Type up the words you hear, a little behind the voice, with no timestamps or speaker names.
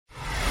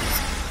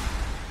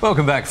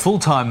Welcome back.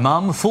 Full-time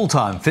mum,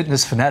 full-time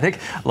fitness fanatic.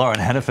 Lauren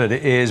Hannaford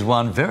is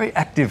one very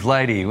active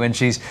lady. When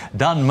she's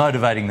done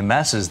motivating the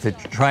masses, the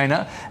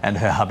trainer and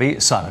her hubby,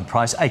 Simon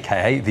Price,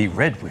 aka the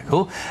Red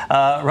Wiggle,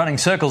 running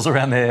circles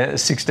around their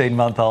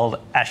 16-month-old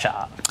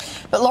Asha.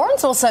 But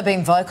Lauren's also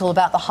been vocal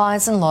about the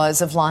highs and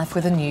lows of life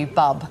with a new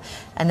bub.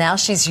 And now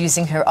she's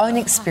using her own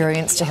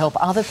experience to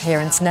help other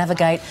parents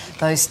navigate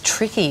those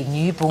tricky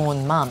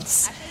newborn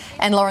months.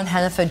 And Lauren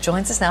Hannaford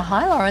joins us now.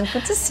 Hi, Lauren.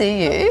 Good to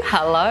see you.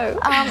 Hello.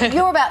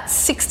 You're about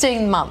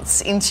 16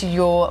 months into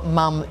your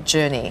mum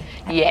journey.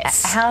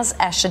 Yes. How's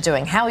Asha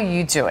doing? How are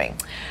you doing?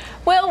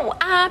 Well,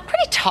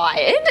 pretty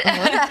tired,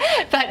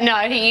 but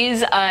no,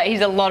 he's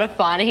a lot of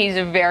fun. He's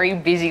a very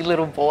busy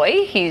little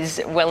boy. He's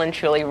well and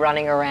truly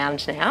running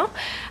around now.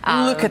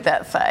 Look at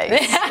that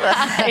face.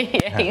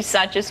 Yeah, he's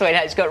such a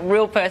sweetheart. He's got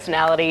real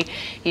personality.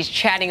 He's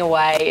chatting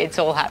away. It's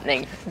all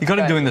happening. You got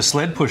him doing the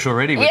sled push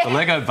already with the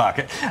Lego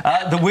bucket.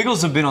 The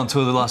Wiggles have been on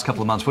tour the last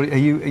couple of months. Are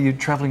you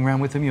travelling around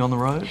with them? You on the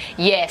road?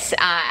 Yes,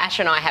 Asha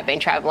and I have been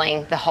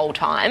travelling the whole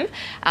time,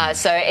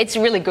 so it's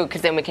really good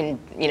because then we can,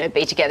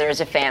 be together as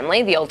a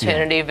family. The alternative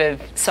of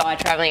Sai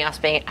travelling, us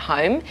being at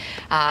home,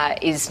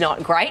 is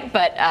not great,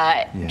 but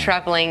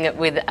travelling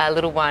with a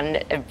little one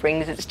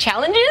brings its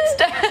challenges.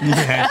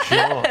 Yeah,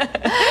 sure.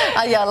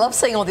 I love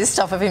seeing all this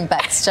stuff of him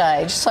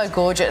backstage. So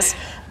gorgeous.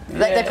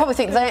 They probably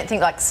think, they don't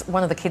think like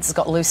one of the kids has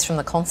got loose from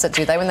the concert,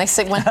 do they? When they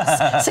see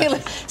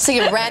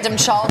a random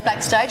child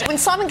backstage. When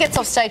Simon gets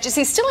off stage, is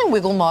he still in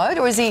wiggle mode,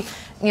 or is he,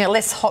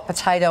 less hot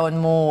potato and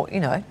more,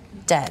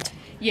 dad?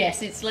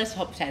 Yes, it's less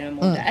hot potato and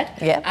more dad.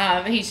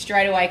 Yeah. He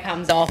straight away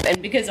comes off,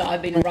 and because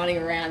I've been running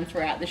around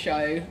throughout the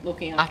show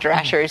looking after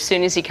Asha, as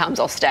soon as he comes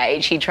off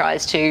stage, he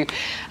tries to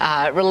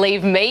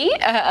relieve me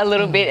a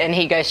little bit, and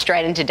he goes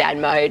straight into dad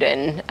mode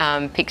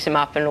and picks him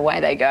up, and away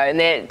they go. And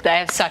they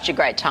have such a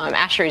great time.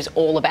 Asha is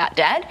all about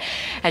dad,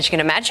 as you can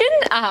imagine.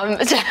 Dad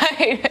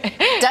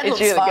looks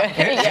really fun.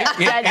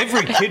 Good.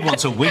 Every kid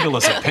wants a wiggle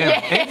as a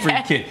parent.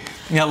 Every kid.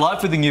 Now,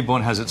 life with the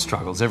newborn has its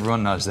struggles.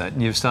 Everyone knows that.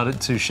 And you've started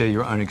to share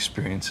your own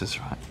experiences,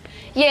 right?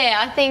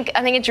 Yeah, I think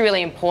it's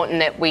really important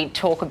that we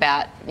talk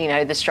about,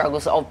 the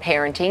struggles of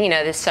parenting.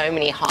 There's so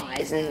many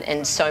highs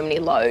and so many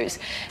lows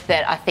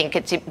that I think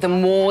the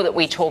more that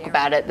we talk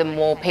about it, the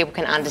more people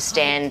can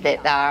understand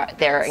that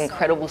there are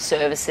incredible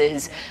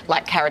services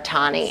like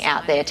Karatani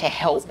out there to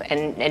help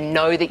and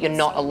know that you're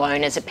not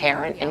alone as a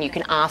parent, and you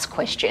can ask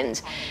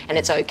questions and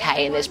it's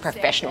okay, and there's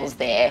professionals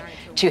there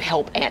to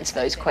help answer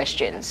those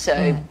questions.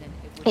 So,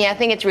 yeah, I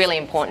think it's really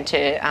important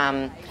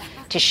to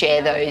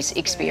share those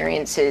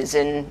experiences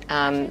and,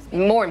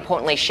 more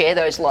importantly, share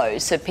those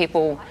lows so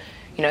people,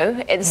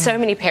 there's so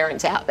many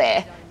parents out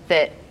there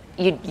that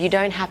you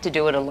don't have to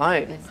do it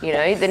alone.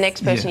 The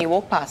next person you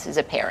walk past is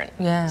a parent.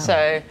 Yeah.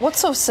 So what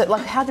sort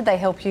of, how did they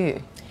help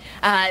you?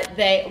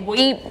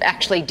 We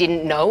actually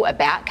didn't know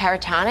about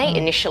Karatani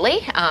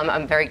initially.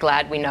 I'm very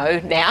glad we know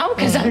now,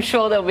 because I'm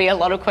sure there'll be a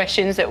lot of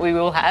questions that we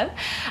will have.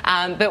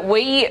 But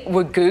we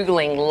were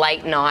Googling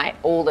late night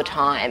all the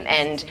time,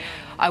 and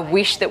I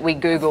wish that we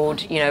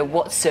Googled,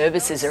 what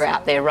services are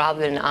out there rather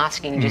than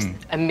asking just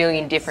a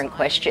million different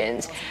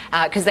questions,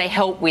 because they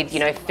help with,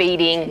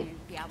 feeding,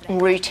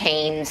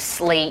 routine,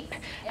 sleep.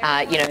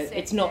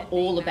 it's not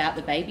all about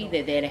the baby.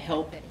 They're there to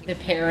help the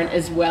parent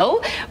as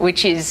well,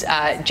 which is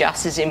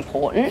just as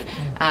important.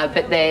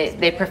 But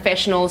they're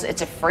professionals.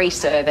 It's a free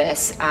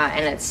service,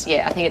 and I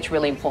think it's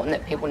really important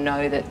that people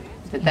know that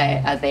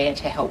they are there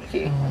to help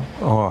you.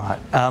 All right.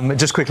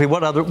 Just quickly,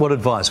 what bit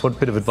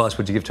of advice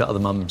would you give to other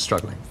mums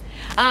struggling?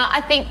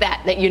 I think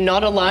that you're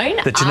not alone.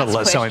 That you're not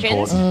alone, so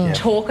important.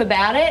 Talk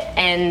about it,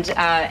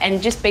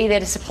 and just be there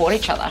to support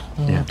each other.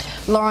 Yeah.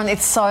 Lauren,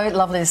 it's so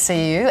lovely to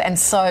see you, and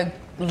so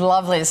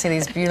lovely to see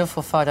these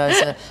beautiful photos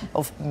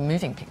of the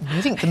moving pictures. The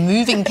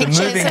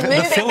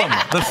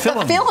film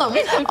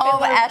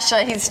of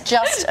Asha. He's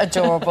just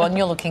adorable, and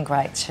you're looking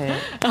great too.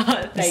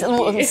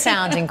 Thank you.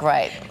 Sounding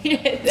great.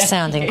 Yeah,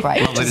 Sounding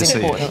great. Lovely to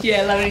see you.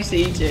 Yeah, lovely to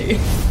see you too.